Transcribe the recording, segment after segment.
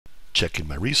Checking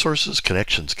my resources,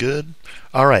 connection's good.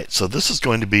 Alright, so this is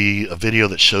going to be a video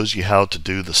that shows you how to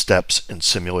do the steps in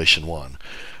Simulation 1.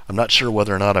 I'm not sure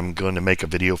whether or not I'm going to make a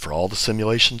video for all the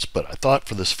simulations, but I thought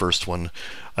for this first one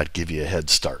I'd give you a head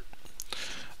start.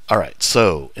 Alright,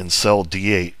 so in cell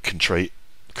D8,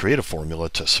 create a formula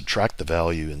to subtract the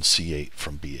value in C8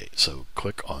 from B8. So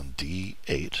click on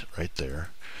D8 right there.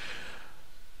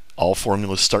 All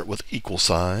formulas start with equal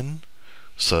sign,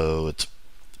 so it's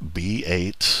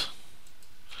B8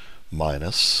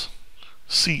 minus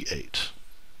C8.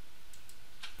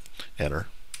 Enter.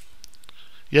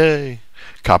 Yay!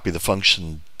 Copy the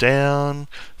function down.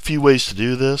 A few ways to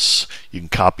do this. You can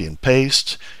copy and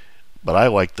paste, but I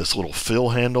like this little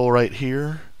fill handle right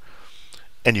here.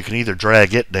 And you can either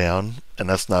drag it down, and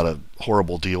that's not a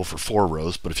horrible deal for 4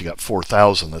 rows, but if you got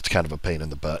 4,000, that's kind of a pain in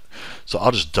the butt. So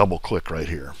I'll just double click right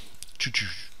here.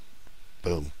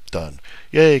 Boom, done.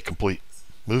 Yay, complete.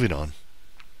 Moving on.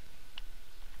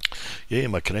 Yay,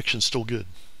 my connection's still good.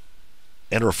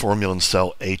 Enter a formula in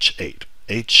cell H8.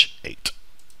 H8.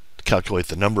 Calculate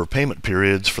the number of payment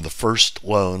periods for the first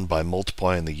loan by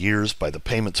multiplying the years by the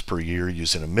payments per year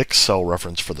using a mixed cell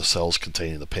reference for the cells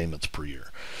containing the payments per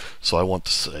year. So I want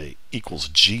to say equals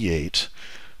G8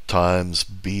 times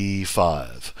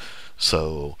B5.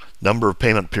 So number of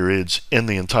payment periods in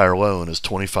the entire loan is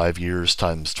 25 years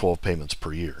times 12 payments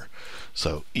per year.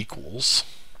 So equals,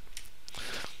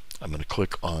 I'm going to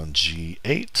click on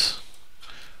G8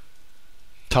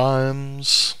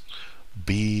 times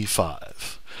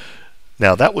B5.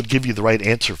 Now that would give you the right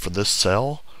answer for this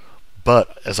cell,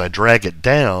 but as I drag it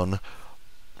down,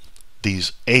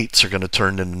 these 8s are going to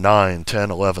turn into 9,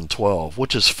 10, 11, 12,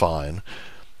 which is fine.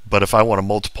 But if I want to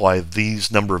multiply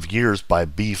these number of years by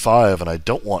B5, and I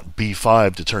don't want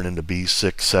B5 to turn into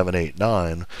B6, 7, 8,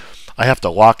 9, I have to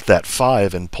lock that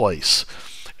 5 in place.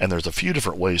 And there's a few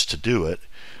different ways to do it.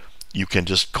 You can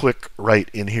just click right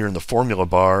in here in the formula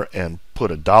bar and put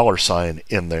a $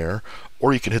 in there,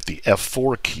 or you can hit the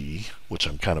F4 key, which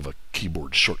I'm kind of a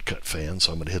keyboard shortcut fan,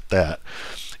 so I'm going to hit that.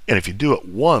 And if you do it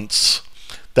once,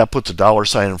 that puts a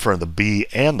 $ in front of the B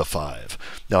and the 5.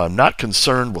 Now I'm not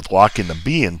concerned with locking the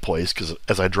B in place, because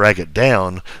as I drag it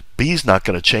down, B's not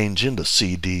going to change into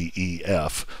C, D, E,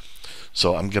 F.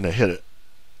 So I'm going to hit it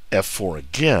F4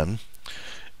 again,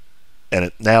 and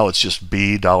now it's just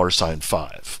B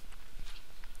 $5.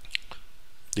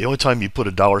 The only time you put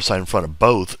a $ in front of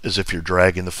both is if you're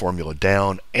dragging the formula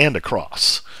down and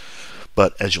across.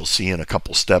 But as you'll see in a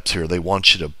couple steps here, they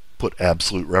want you to put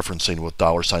absolute referencing with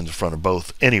 $ in front of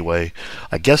both anyway,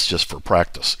 I guess just for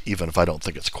practice, even if I don't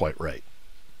think it's quite right.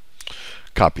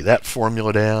 Copy that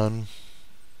formula down,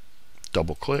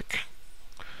 double click.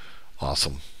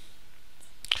 Awesome.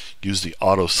 Use the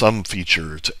Autosum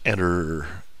feature to enter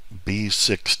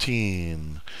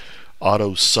B16.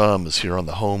 Autosum is here on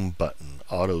the home button.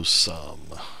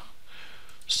 Autosum.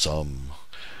 Sum.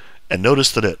 And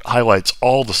notice that it highlights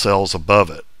all the cells above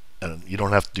it. And you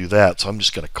don't have to do that, so I'm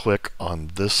just going to click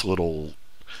on this little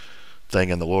thing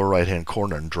in the lower right hand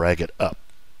corner and drag it up.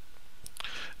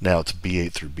 Now it's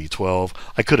B8 through B12.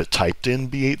 I could have typed in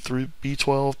B8 through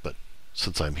B12, but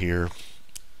since I'm here,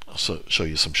 I'll show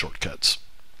you some shortcuts.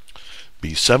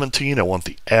 B17, I want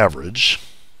the average.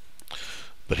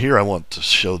 But here I want to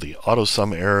show the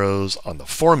Autosum arrows on the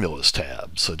Formulas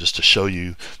tab, so just to show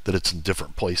you that it's in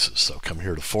different places. So come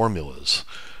here to Formulas,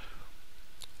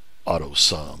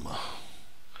 Autosum,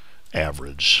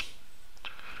 Average.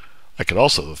 I could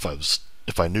also,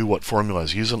 if I knew what formula I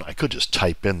was using, I could just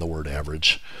type in the word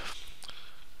average.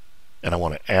 And I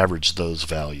want to average those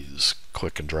values.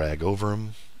 Click and drag over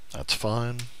them. That's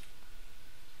fine.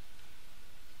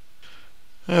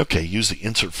 Okay, use the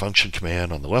insert function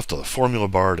command on the left of the formula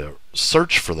bar to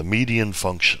search for the median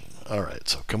function. Alright,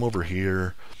 so come over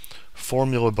here,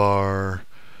 formula bar,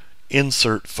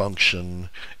 insert function,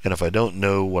 and if I don't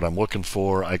know what I'm looking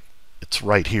for, it's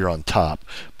right here on top,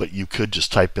 but you could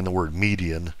just type in the word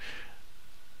median.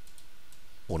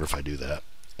 Wonder if I do that.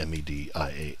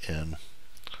 M-E-D-I-A-N.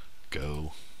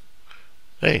 Go.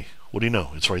 Hey, what do you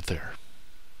know? It's right there.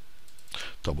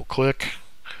 Double click,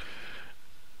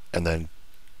 and then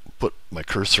put my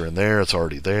cursor in there. It's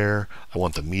already there. I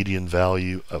want the median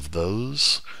value of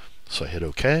those, so I hit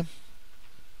OK.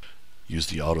 Use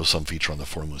the Autosum feature on the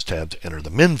Formulas tab to enter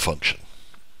the min function.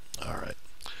 Alright.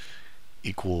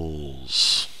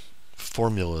 Equals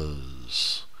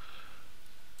formulas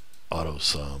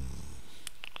Autosum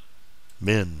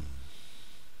min.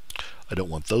 I don't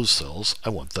want those cells, I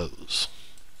want those.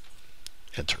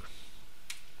 Enter.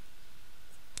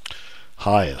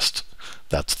 Highest.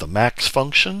 That's the max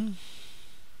function.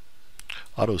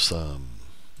 Autosum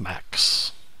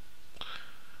max.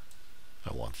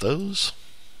 count those.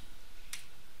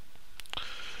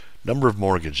 Number of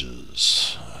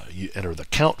mortgages. You enter the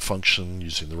count function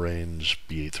using the range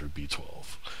B8 through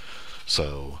B12.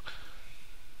 So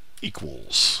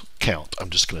equals count. I'm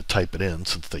just going to type it in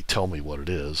since they tell me what it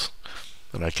is.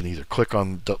 And I can either click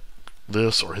on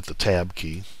this or hit the tab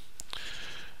key.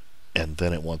 And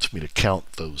then it wants me to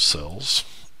count those cells.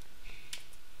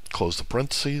 Close the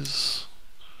parentheses.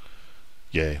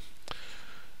 Yay.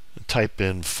 And type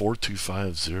in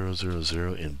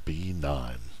 425000 in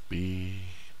B9. B9.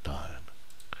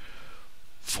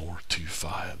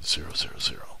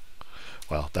 425000.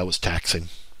 Wow, that was taxing.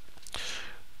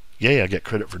 Yay, I get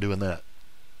credit for doing that.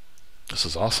 This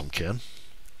is awesome, Ken.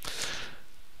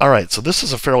 Alright, so this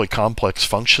is a fairly complex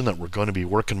function that we're going to be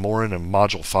working more in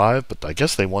Module 5, but I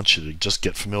guess they want you to just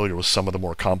get familiar with some of the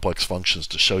more complex functions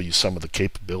to show you some of the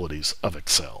capabilities of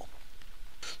Excel.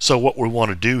 So what we want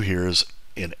to do here is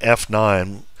in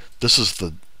F9, this is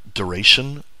the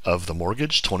duration of the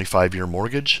mortgage, 25-year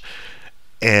mortgage,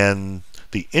 and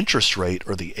the interest rate,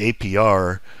 or the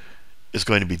APR, is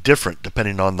going to be different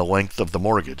depending on the length of the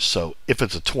mortgage. So if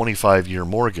it's a 25-year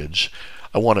mortgage,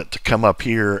 I want it to come up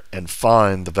here and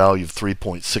find the value of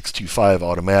 3.625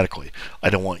 automatically. I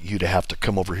don't want you to have to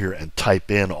come over here and type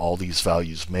in all these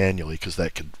values manually, because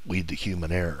that could lead to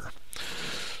human error.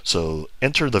 So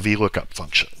enter the VLOOKUP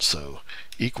function. So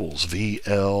equals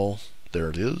VL, there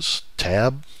it is,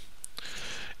 tab,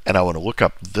 and I want to look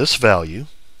up this value,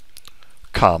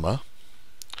 comma,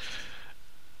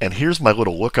 and here's my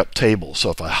little lookup table. So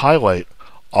if I highlight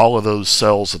all of those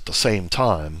cells at the same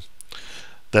time,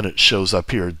 then it shows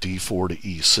up here D4 to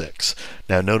E6.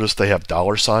 Now notice they have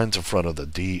dollar signs in front of the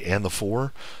D and the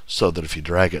 4, so that if you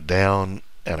drag it down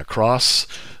and across,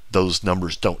 those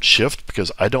numbers don't shift,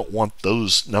 because I don't want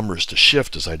those numbers to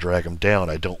shift as I drag them down.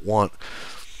 I don't want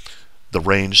the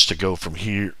range to go from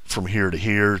here to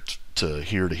here to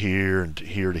here to here and to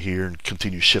here to here and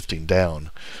continue shifting down.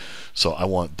 So I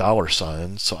want dollar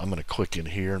signs, so I'm going to click in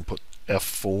here and put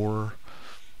F4,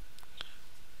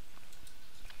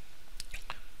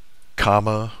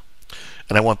 comma,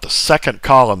 and I want the second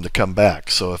column to come back.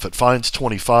 So if it finds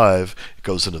 25, it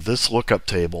goes into this lookup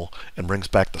table and brings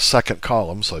back the second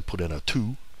column, so I put in a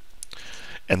 2.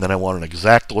 And then I want an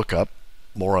exact lookup.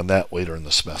 More on that later in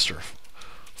the semester.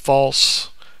 False,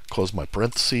 close my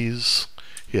parentheses,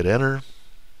 hit enter,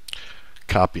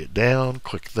 copy it down,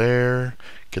 click there,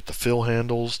 get the fill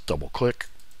handles, double click,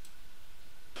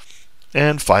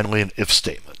 and finally an if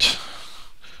statement.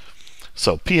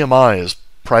 So PMI is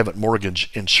private mortgage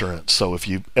insurance. So if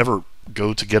you ever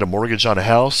go to get a mortgage on a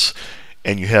house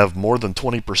and you have more than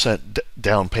 20%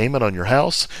 down payment on your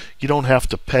house, you don't have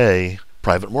to pay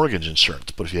private mortgage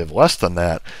insurance. But if you have less than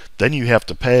that, then you have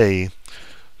to pay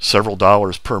several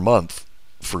dollars per month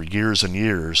for years and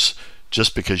years,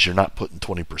 just because you're not putting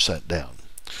 20% down.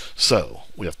 So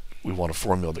we want a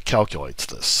formula that calculates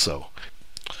this. So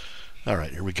all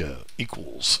right, here we go.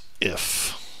 Equals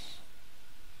if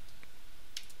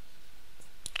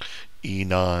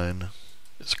E9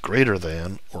 is greater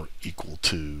than or equal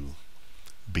to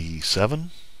B7,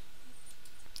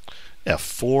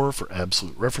 F4 for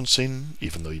absolute referencing,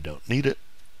 even though you don't need it,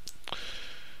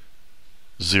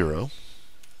 0,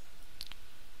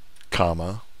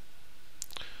 comma,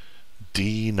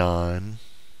 D9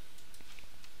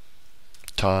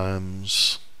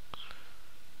 times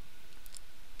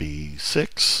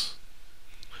B6,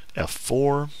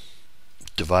 F4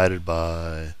 divided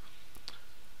by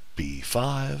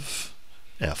B5,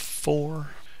 F4,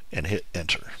 and hit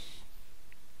enter.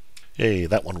 Hey,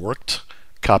 that one worked.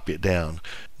 Copy it down.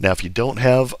 Now if you don't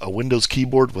have a Windows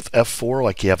keyboard with F4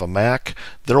 like you have a Mac,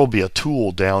 there will be a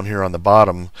tool down here on the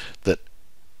bottom that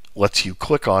lets you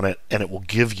click on it and it will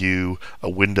give you a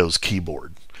Windows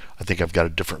keyboard. I think I've got a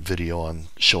different video on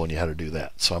showing you how to do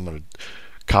that. So I'm going to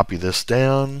copy this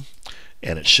down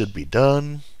and it should be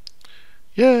done.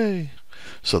 Yay!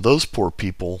 So those poor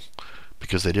people,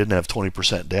 because they didn't have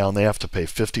 20% down, they have to pay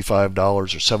 $55 or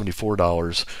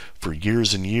 $74 for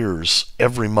years and years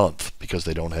every month because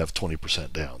they don't have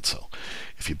 20% down. So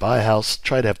if you buy a house,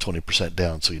 try to have 20%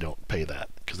 down so you don't pay that,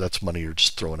 because that's money you're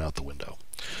just throwing out the window.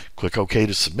 Click OK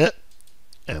to submit,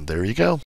 and there you go.